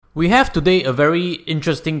We have today a very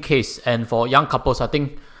interesting case, and for young couples, I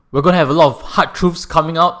think we're going to have a lot of hard truths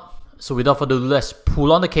coming out. So without further ado, let's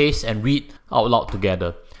pull on the case and read out loud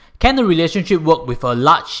together. Can a relationship work with a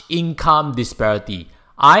large income disparity?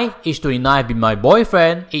 I, age 29, have been my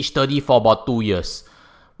boyfriend, age 30, for about 2 years.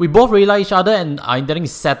 We both really like each other and are intending to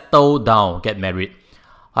settle down, get married.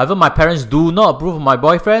 However, my parents do not approve of my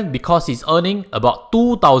boyfriend because he's earning about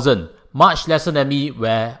 2,000, much lesser than me,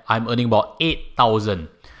 where I'm earning about 8,000.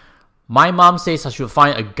 My mom says I should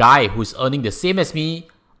find a guy who's earning the same as me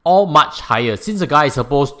or much higher, since the guy is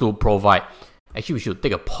supposed to provide. Actually, we should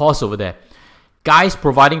take a pause over there. Guys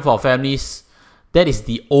providing for our families, that is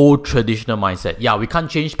the old traditional mindset. Yeah, we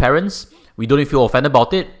can't change parents. We don't even feel offended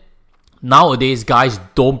about it. Nowadays, guys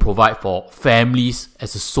don't provide for families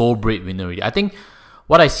as a sole breadwinner already. I think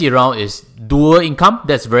what I see around is dual income.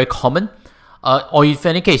 That's very common. Or in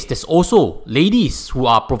any case, there's also ladies who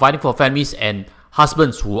are providing for families and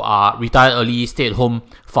husbands who are retired early, stay-at-home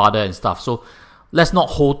father and stuff. So let's not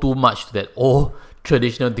hold too much to that old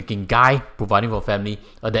traditional thinking, guy providing for family,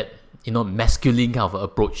 that masculine kind of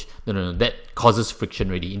approach. No, that causes friction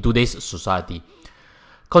really in today's society.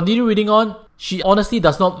 Continue reading on. She honestly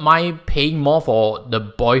does not mind paying more for the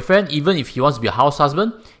boyfriend, even if he wants to be a house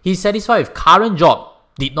husband. He's satisfied with current job,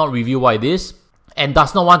 did not reveal why it is, and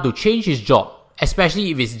does not want to change his job,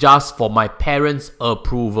 especially if it's just for my parents'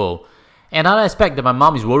 approval. Another aspect that my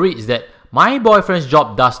mom is worried is that my boyfriend's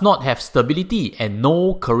job does not have stability and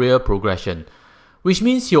no career progression, which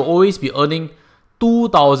means he'll always be earning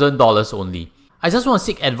 $2,000 only. I just want to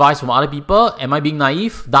seek advice from other people. Am I being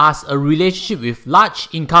naive? Does a relationship with large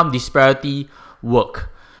income disparity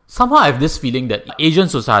work? Somehow I have this feeling that Asian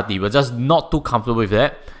society, we're just not too comfortable with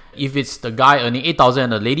that. If it's the guy earning 8,000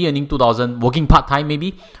 and the lady earning 2,000, working part-time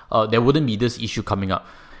maybe, there wouldn't be this issue coming up.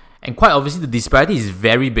 And quite obviously, the disparity is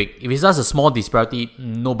very big. If it's just a small disparity,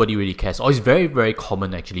 nobody really cares. Or it's very, very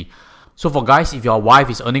common actually. So for guys, if your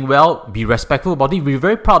wife is earning well, be respectful about it. Be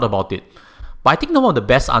very proud about it. But I think one of the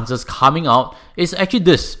best answers coming out is actually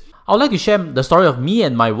this. I would like to share the story of me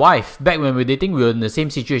and my wife. Back when we were dating, we were in the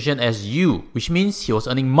same situation as you, which means he was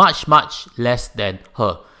earning much, much less than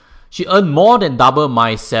her. She earned more than double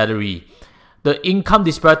my salary. The income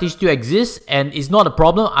disparity still exists and is not a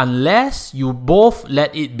problem unless you both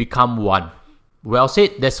let it become one. Well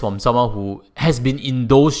said, that's from someone who has been in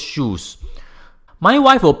those shoes. My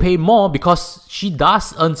wife will pay more because she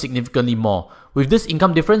does earn significantly more. With this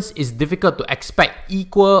income difference, it's difficult to expect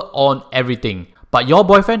equal on everything. But your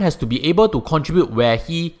boyfriend has to be able to contribute where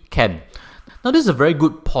he can. Now this is a very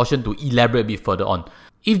good portion to elaborate a bit further on.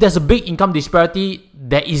 If there's a big income disparity,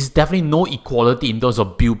 there is definitely no equality in terms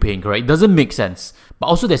of bill paying, correct? It doesn't make sense. But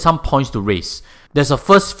also there's some points to raise. There's a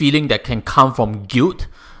first feeling that can come from guilt,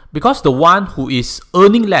 because the one who is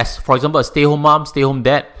earning less, for example, a stay-home mom, stay-home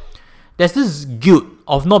dad, there's this guilt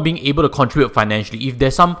of not being able to contribute financially. If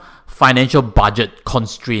there's some financial budget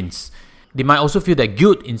constraints, they might also feel that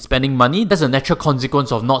guilt in spending money. That's a natural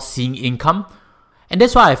consequence of not seeing income. And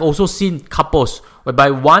that's why I've also seen couples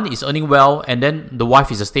whereby one is earning well and then the wife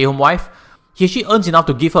is a stay-home wife. He actually earns enough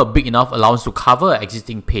to give her a big enough allowance to cover her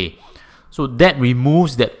existing pay. So that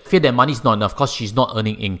removes that fear that money is not enough because she's not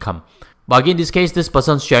earning income. But again, in this case, this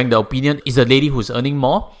person sharing the opinion is a lady who's earning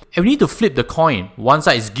more. And we need to flip the coin. One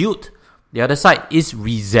side is guilt, the other side is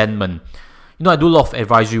resentment. I do a lot of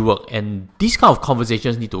advisory work and these kind of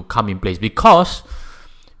conversations need to come in place, because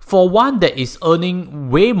for one that is earning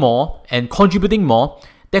way more and contributing more,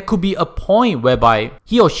 there could be a point whereby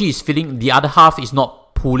he or she is feeling the other half is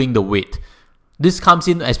not pulling the weight. This comes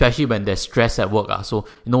in especially when there's stress at work. So,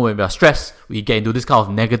 when we are stressed, we get into this kind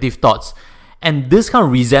of negative thoughts. And this kind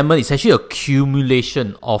of resentment is actually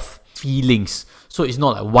accumulation of feelings. So it's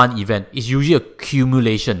not like one event. It's usually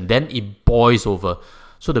accumulation. Then it boils over.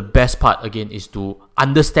 So the best part, again, is to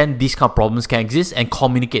understand these kind of problems can exist and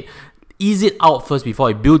communicate. Ease it out first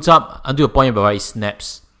before it builds up until a point where it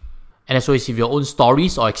snaps. And as always, if you have your own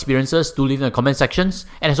stories or experiences, do leave in the comment sections.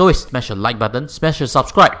 And as always, smash the like button, smash the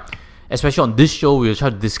subscribe. Especially on this show, we'll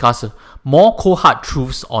try to discuss more cold hard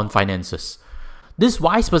truths on finances. This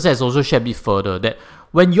wise person has also shared a bit further that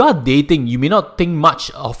when you are dating, you may not think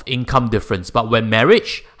much of income difference. But when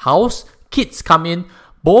marriage, house, kids come in,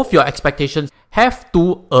 both your expectations have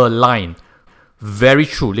to align. Very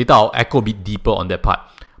true. Later I'll echo a bit deeper on that part.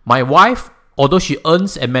 My wife, although she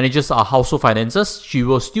earns and manages our household finances, she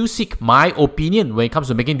will still seek my opinion when it comes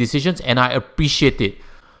to making decisions, and I appreciate it.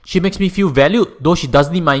 She makes me feel valued, though she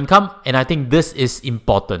doesn't need my income, and I think this is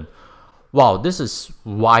important. Wow, this is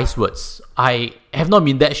wise words. I have not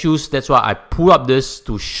been in that shoes. That's why I pull up this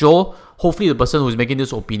to show hopefully the person who's making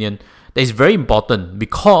this opinion, that is very important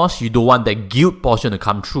because you don't want that guilt portion to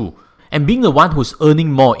come true. And being the one who's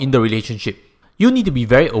earning more in the relationship, you need to be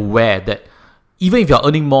very aware that even if you're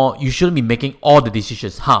earning more, you shouldn't be making all the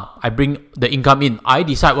decisions. I bring the income in, I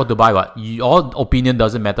decide what to buy. What your opinion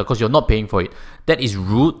doesn't matter because you're not paying for it. That is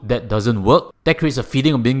rude. That doesn't work. That creates a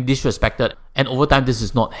feeling of being disrespected, and over time, this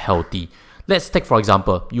is not healthy. Let's take, for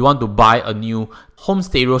example, you want to buy a new home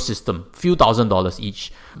stereo system, few $1,000s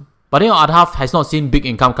each. But then your other half has not seen big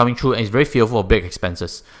income coming through and is very fearful of big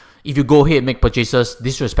expenses. If you go ahead and make purchases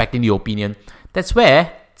disrespecting the opinion, that's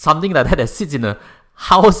where something like that sits in a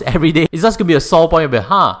house every day, it's just going to be a sore point of it.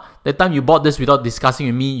 That time you bought this without discussing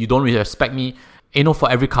with me, you don't really respect me. For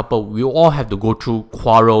every couple, we all have to go through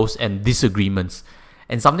quarrels and disagreements.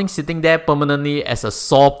 And something sitting there permanently as a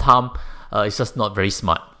sore thumb is just not very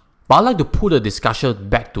smart. But I'd like to pull the discussion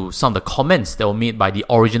back to some of the comments that were made by the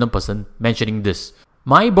original person mentioning this.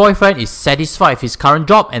 My boyfriend is satisfied with his current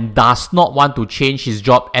job and does not want to change his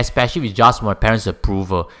job, especially with just my parents'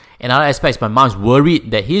 approval. Another aspect is my mom is worried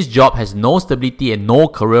that his job has no stability and no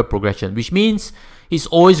career progression, which means he's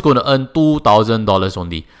always going to earn $2,000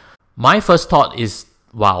 only. My first thought is,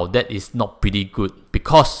 wow, that is not pretty good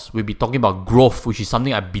because we'll be talking about growth, which is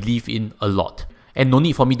something I believe in a lot. And no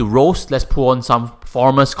need for me to roast, let's pull on some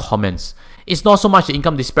farmers' comments. It's not so much the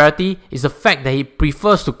income disparity, it's the fact that he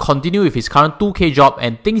prefers to continue with his current 2K job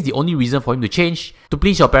and thinks the only reason for him to change to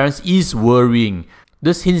please your parents is worrying.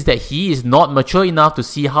 This hints that he is not mature enough to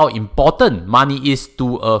see how important money is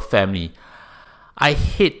to a family. I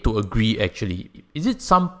hate to agree actually. Is it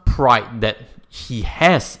some pride that he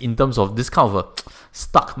has in terms of this kind of a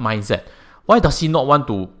stuck mindset? Why does he not want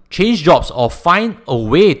to change jobs or find a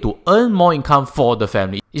way to earn more income for the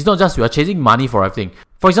family? It's not just we are chasing money for everything.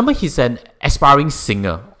 For example, he's an aspiring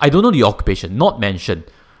singer. I don't know the occupation, not mentioned.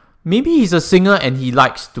 Maybe he's a singer and he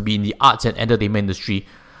likes to be in the arts and entertainment industry.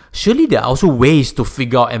 Surely there are also ways to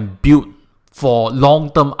figure out and build for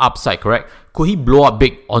long-term upside, correct? Could he blow up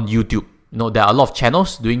big on YouTube? There are a lot of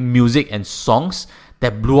channels doing music and songs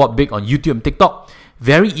that blew up big on YouTube and TikTok.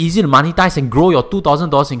 Very easy to monetize and grow your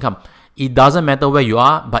 $2,000 income. It doesn't matter where you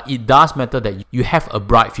are, but it does matter that you have a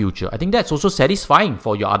bright future. I think that's also satisfying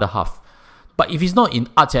for your other half. But if he's not in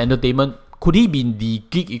arts and entertainment, could he be in the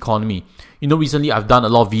gig economy? Recently I've done a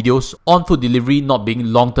lot of videos on food delivery not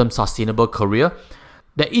being long-term sustainable career.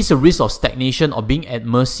 There is a risk of stagnation or being at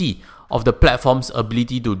mercy of the platform's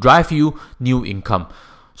ability to drive you new income.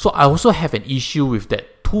 So I also have an issue with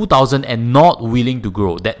that 2,000 and not willing to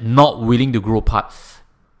grow. That not willing to grow part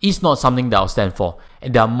is not something that I'll stand for.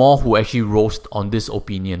 And there are more who actually roast on this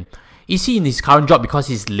opinion. Is he in his current job because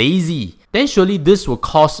he's lazy? Then surely this will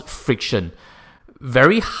cause friction.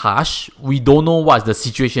 Very harsh. We don't know what the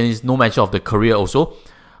situation is, no mention of the career also.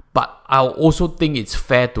 But I also think it's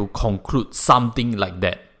fair to conclude something like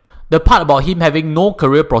that. The part about him having no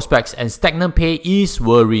career prospects and stagnant pay is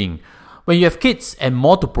worrying. When you have kids and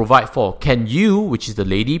more to provide for, can you, which is the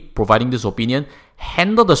lady providing this opinion,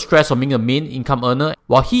 handle the stress of being a main income earner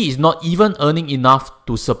while he is not even earning enough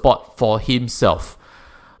to support for himself?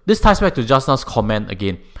 This ties back to just now's comment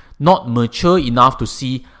again. Not mature enough to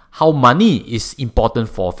see how money is important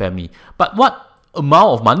for a family. But what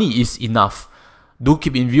amount of money is enough? Do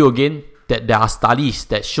keep in view again that there are studies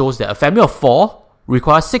that shows that a family of 4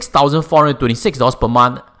 requires $6,426 per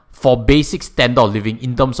month for basic standard of living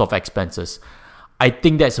in terms of expenses. I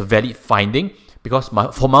think that's a valid finding because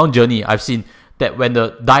for my own journey, I've seen that when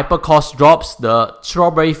the diaper cost drops, the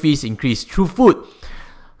strawberry fees increase through food.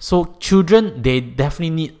 So children, they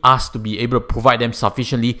definitely need us to be able to provide them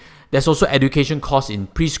sufficiently. There's also education costs in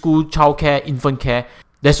preschool, childcare, infant care.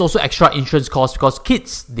 There's also extra insurance costs because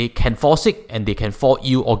kids, they can fall sick and they can fall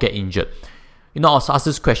ill or get injured. I was asked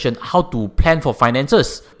this question, how to plan for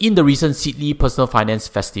finances in the recent Sydney Personal Finance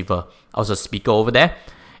Festival. I was a speaker over there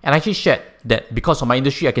and I actually shared that because of my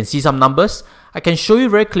industry, I can see some numbers. I can show you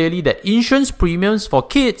very clearly that insurance premiums for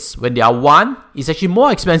kids when they are 1 is actually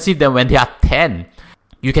more expensive than when they are 10.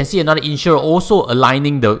 You can see another insurer also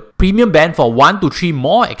aligning the premium band for 1 to 3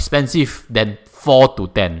 more expensive than 4 to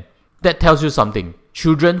 10. That tells you something.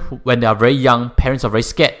 Children, when they are very young, parents are very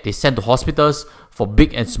scared. They send to hospitals for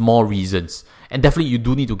big and small reasons. And definitely you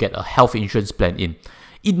do need to get a health insurance plan in.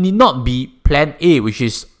 It need not be plan A, which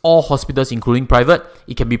is all hospitals including private.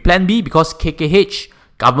 It can be plan B because KKH,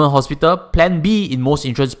 government hospital. Plan B in most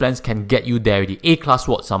insurance plans can get you there already. A-class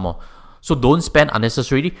ward some more. So don't spend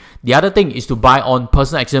unnecessarily. The other thing is to buy on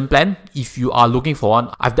personal accident plan if you are looking for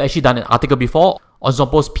one. I've actually done an article before on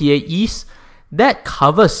Zompo's PAEs. That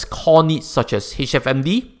covers core needs such as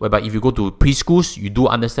HFMD, whereby if you go to preschools, you do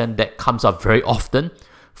understand that comes up very often.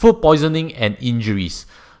 Food poisoning and injuries.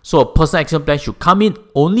 So a personal accident plan should come in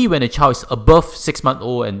only when a child is above 6 months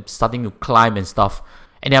old and starting to climb and stuff.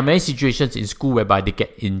 And there are many situations in school whereby they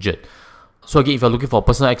get injured. So again, if you're looking for a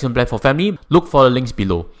personal accident plan for family, look for the links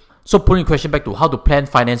below. So putting the question back to how to plan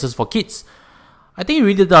finances for kids. I think it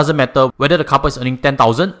really doesn't matter whether the couple is earning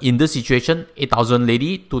 10,000 in this situation, 8,000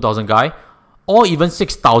 lady, 2,000 guy, or even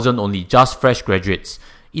 6,000 only, just fresh graduates.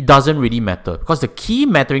 It doesn't really matter because the key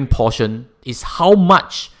mattering portion is how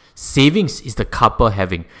much savings is the couple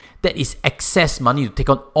having. That is excess money to take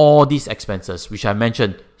on all these expenses, which I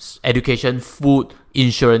mentioned, education, food,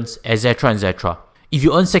 insurance, etc., etc. If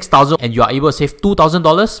you earn 6,000 and you are able to save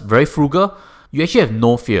 $2,000, very frugal, you actually have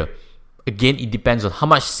no fear. Again, it depends on how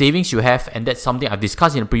much savings you have, and that's something I've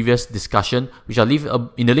discussed in a previous discussion, which I'll leave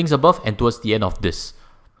in the links above and towards the end of this.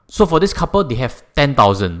 So for this couple, they have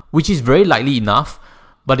 10,000, which is very likely enough,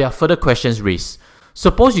 but there are further questions raised.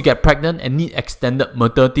 Suppose you get pregnant and need extended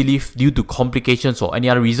maternity leave due to complications or any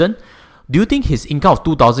other reason. Do you think his income of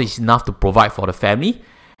 2,000 is enough to provide for the family?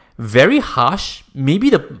 Very harsh. Maybe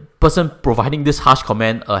the person providing this harsh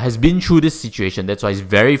comment has been through this situation. That's why he's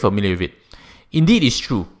very familiar with it. Indeed, it's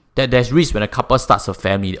true that there's risk when a couple starts a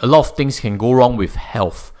family. A lot of things can go wrong with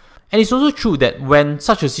health. And it's also true that when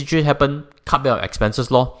such a situation happens, cut back on expenses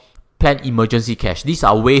law, plan emergency cash. These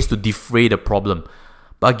are ways to defray the problem.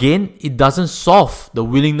 But again, it doesn't solve the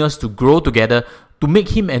willingness to grow together to make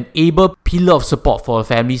him an able pillar of support for a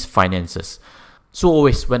family's finances. So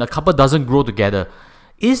always, when a couple doesn't grow together,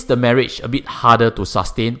 is the marriage a bit harder to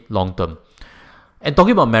sustain long term? And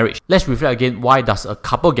talking about marriage, let's reflect again, why does a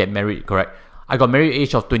couple get married, correct? I got married at the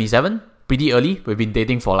age of 27, pretty early. We've been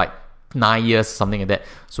dating for like 9 years, something like that.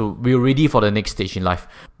 So we're ready for the next stage in life.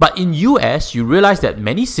 But in US, you realize that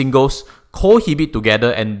many singles cohabit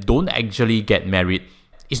together and don't actually get married.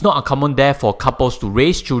 It's not uncommon there for couples to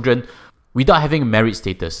raise children without having a married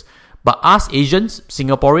status. But us Asians,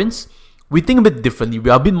 Singaporeans, we think a bit differently.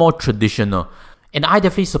 We are a bit more traditional. And I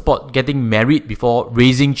definitely support getting married before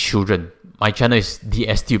raising children. My channel is The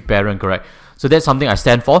Astute Parent, correct? So that's something I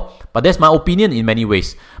stand for. But that's my opinion in many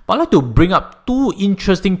ways. But I'd like to bring up two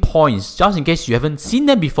interesting points just in case you haven't seen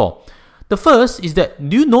them before. The first is that,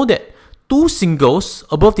 do you know that two singles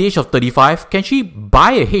above the age of 35 can actually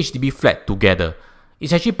buy a HDB flat together?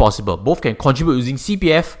 It's actually possible. Both can contribute using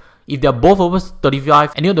CPF if they're both over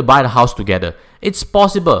 35 and you want to buy the house together. It's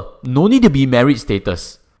possible. No need to be married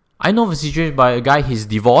status. I know of a situation by a guy, he's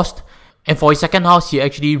divorced, and for his second house, he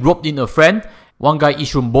actually roped in a friend. One guy,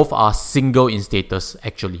 each room, both are single in status,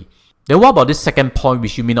 actually. Then what about this second point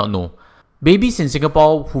which you may not know? Babies in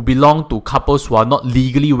Singapore who belong to couples who are not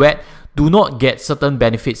legally wed do not get certain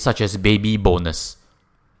benefits such as baby bonus.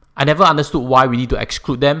 I never understood why we need to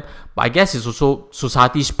exclude them, but I guess it's also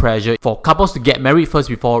society's pressure for couples to get married first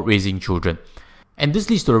before raising children. And this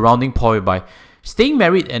leads to the rounding point by staying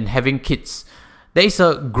married and having kids. There is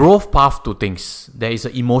a growth path to things. There is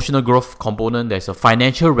an emotional growth component. There's a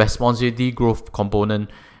financial responsibility growth component.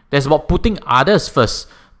 There's about putting others first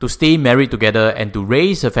to stay married together and to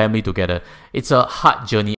raise a family together. It's a hard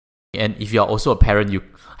journey. And if you're also a parent, you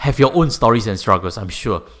have your own stories and struggles, I'm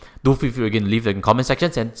sure. Do feel free again to leave them in comment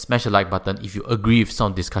sections and smash the like button if you agree with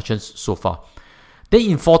some discussions so far. Then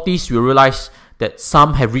in 40s, we realize that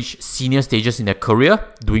some have reached senior stages in their career,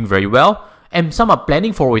 doing very well, and some are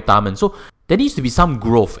planning for retirement. So there needs to be some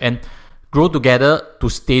growth and grow together to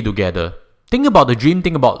stay together. Think about the dream,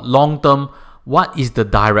 think about long term, what is the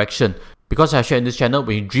direction? Because I share in this channel,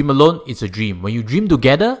 when you dream alone, it's a dream. When you dream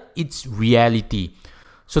together, it's reality.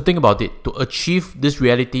 So think about it. To achieve this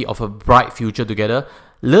reality of a bright future together,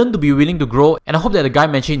 learn to be willing to grow. And I hope that the guy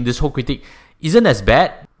mentioned in this whole critique isn't as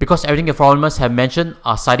bad, because everything the foreigners have mentioned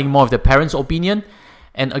are citing more of their parents' opinion.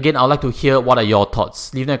 And again, I'd like to hear what are your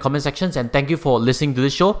thoughts. Leave them in the comment sections, and thank you for listening to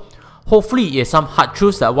this show. Hopefully it has some hard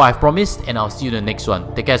truths that what I've promised, and I'll see you in the next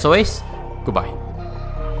one. Take care as always. Goodbye.